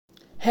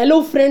Hello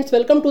friends,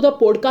 welcome to the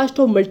podcast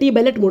of multi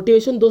ballot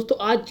motivation. दोस्तों,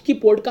 आज की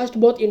podcast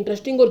बहुत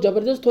इंटरेस्टिंग और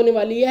ज़बरदस्त होने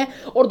वाली है।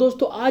 और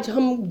दोस्तों, आज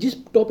हम जिस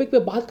टॉपिक पे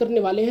बात करने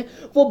वाले हैं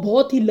वो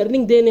बहुत ही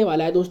लर्निंग देने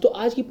वाला है। दोस्तों,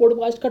 आज की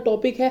पॉडकास्ट का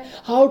टॉपिक है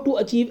how to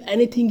achieve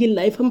anything in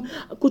life. हम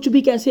कुछ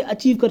भी कैसे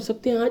अचीव कर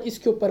सकते हैं, आज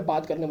इसके ऊपर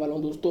बात करने वाला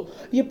हूँ। दोस्तों,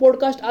 ये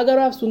पॉडकास्ट अगर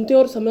आप सुनते हो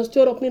और समझते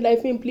हो और अपनी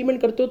लाइफ में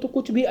इंप्लीमेंट करते हो तो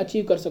कुछ भी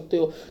अचीव कर सकते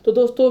हो। तो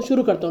दोस्तों,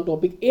 शुरू करता हूँ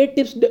टॉपिक। 8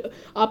 टिप्स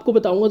आपको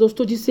बताऊँगा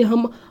दोस्तों, जिससे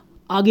हम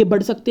आगे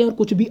बढ़ सकते हैं और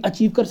कुछ भी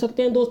अचीव कर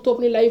सकते हैं दोस्तों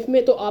अपनी लाइफ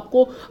में। तो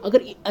आपको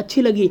अगर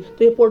अच्छी लगी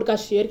तो ये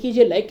पॉडकास्ट शेयर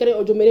कीजिए, लाइक करें,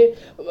 और जो मेरे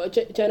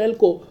चैनल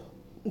को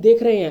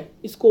देख रहे हैं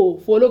इसको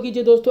फॉलो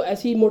कीजिए। दोस्तों,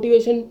 ऐसी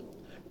मोटिवेशन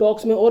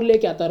टॉक्स में और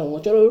लेके आता रहूँगा।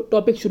 चलो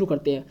टॉपिक शुरू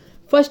करते हैं।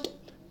 फर्स्ट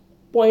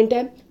पॉइंट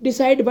है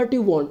डिसाइड व्हाट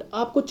यू वांट।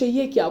 आपको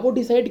चाहिए क्या, वो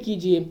डिसाइड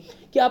कीजिए।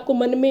 कि आपको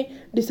मन में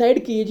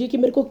डिसाइड कीजिए कि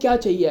मेरे को क्या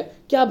चाहिए,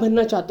 क्या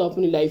बनना चाहता हूँ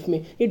अपनी लाइफ में,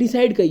 ये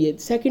डिसाइड करिए।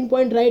 Second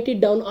point, write it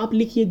down. आप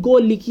लिखिए,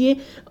 गोल लिखिए।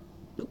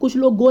 कुछ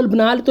लोग गोल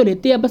बना तो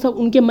लेते हैं, बस अब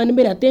उनके मन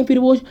में रहते हैं, फिर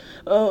वो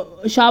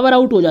शावर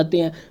आउट हो जाते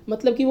हैं।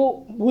 मतलब कि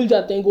वो भूल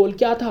जाते हैं गोल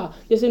क्या था।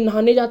 जैसे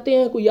नहाने जाते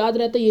हैं, कोई याद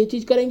रहता है ये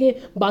चीज़ करेंगे,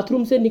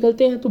 बाथरूम से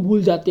निकलते हैं तो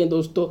भूल जाते हैं।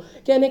 दोस्तों,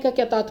 कहने का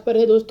क्या तात्पर्य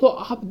है दोस्तों,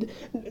 आप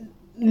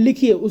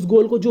लिखिए उस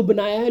गोल को जो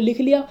बनाया है, लिख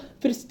लिया।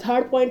 फिर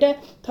थर्ड पॉइंट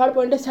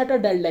है सेट अ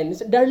डेडलाइन।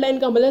 डेडलाइन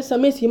का मतलब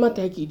समय सीमा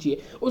तय कीजिए।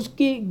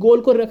 उसकी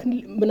गोल को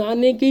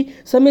बनाने की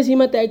समय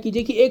सीमा तय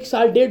कीजिए कि 1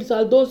 साल, 1.5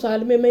 साल, 2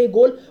 साल में मैं ये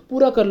गोल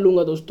पूरा कर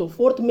लूँगा। दोस्तों,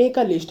 फोर्थ, मेक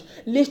अ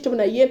लिस्ट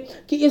बनाइए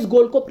कि इस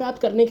गोल को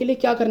प्राप्त करने के लिए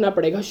क्या करना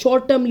पड़ेगा।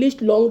 Short term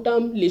list, long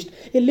term list,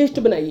 ये लिस्ट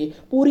बनाइए,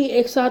 पूरी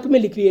एक साथ में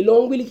लिख लीजिए।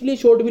 लॉन्ग भी लिख लीजिए,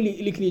 शॉर्ट भी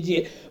लिख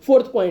लीजिए।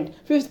 फिफ्थ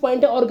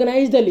पॉइंट है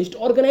ऑर्गेनाइज द लिस्ट।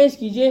 ऑर्गेनाइज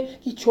कीजिए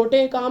कि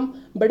छोटे काम,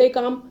 बड़े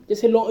काम,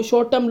 जैसे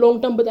शॉर्ट टर्म,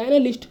 लॉन्ग टर्म बताया ना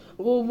लिस्ट,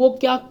 वो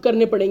क्या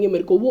करने पड़ेंगे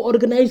मेरे को, वो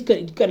ऑर्गेनाइज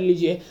कर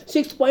लीजिए।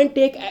 सिक्स पॉइंट,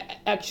 टेक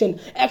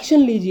एक्शन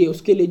लीजिए।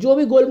 उसके लिए जो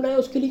भी गोल बनाए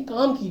उसके लिए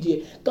काम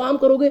कीजिए। काम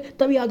करोगे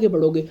तभी आगे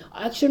बढ़ोगे,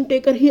 एक्शन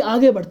टेकर ही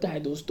आगे बढ़ता है।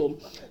 दोस्तों,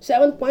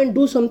 seven point,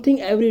 do something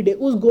every day.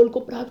 उस गोल को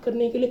प्राप्त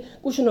करने के लिए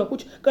कुछ ना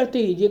कुछ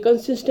करते रहिए।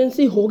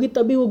 कंसिस्टेंसी होगी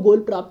तभी वो गोल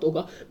प्राप्त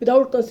होगा,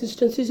 विदाउट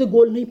कंसिस्टेंसी से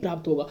गोल नहीं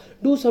प्राप्त होगा।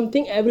 डू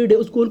समथिंग एवरी डे,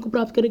 उस गोल को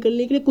प्राप्त करने के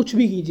लिए कुछ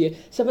भी कीजिए।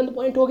 सेवन्थ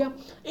पॉइंट हो गया।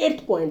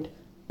 Eighth point,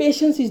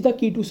 patience is the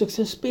key to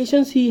success.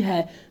 Patience ही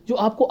है जो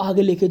आपको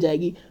आगे लेके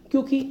जाएगी,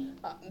 क्योंकि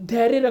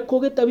धैर्य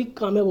रखोगे तभी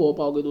कामयाब हो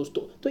पाओगे।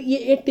 दोस्तों, तो ये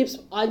 8 टिप्स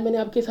आज मैंने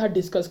आपके साथ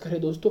डिस्कस करे।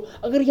 दोस्तों,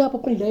 अगर ये आप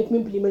अपनी लाइफ में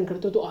इंप्लीमेंट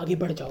करते हो तो आगे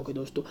बढ़ जाओगे।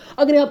 दोस्तों,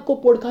 अगर आपको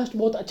पॉडकास्ट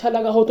बहुत अच्छा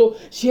लगा हो तो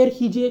शेयर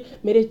कीजिए,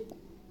 मेरे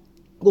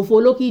को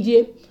फॉलो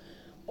कीजिए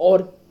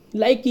और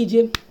लाइक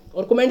कीजिए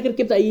और कमेंट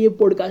करके बताइए ये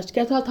पॉडकास्ट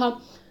कैसा था।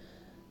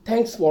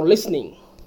 Thanks for listening.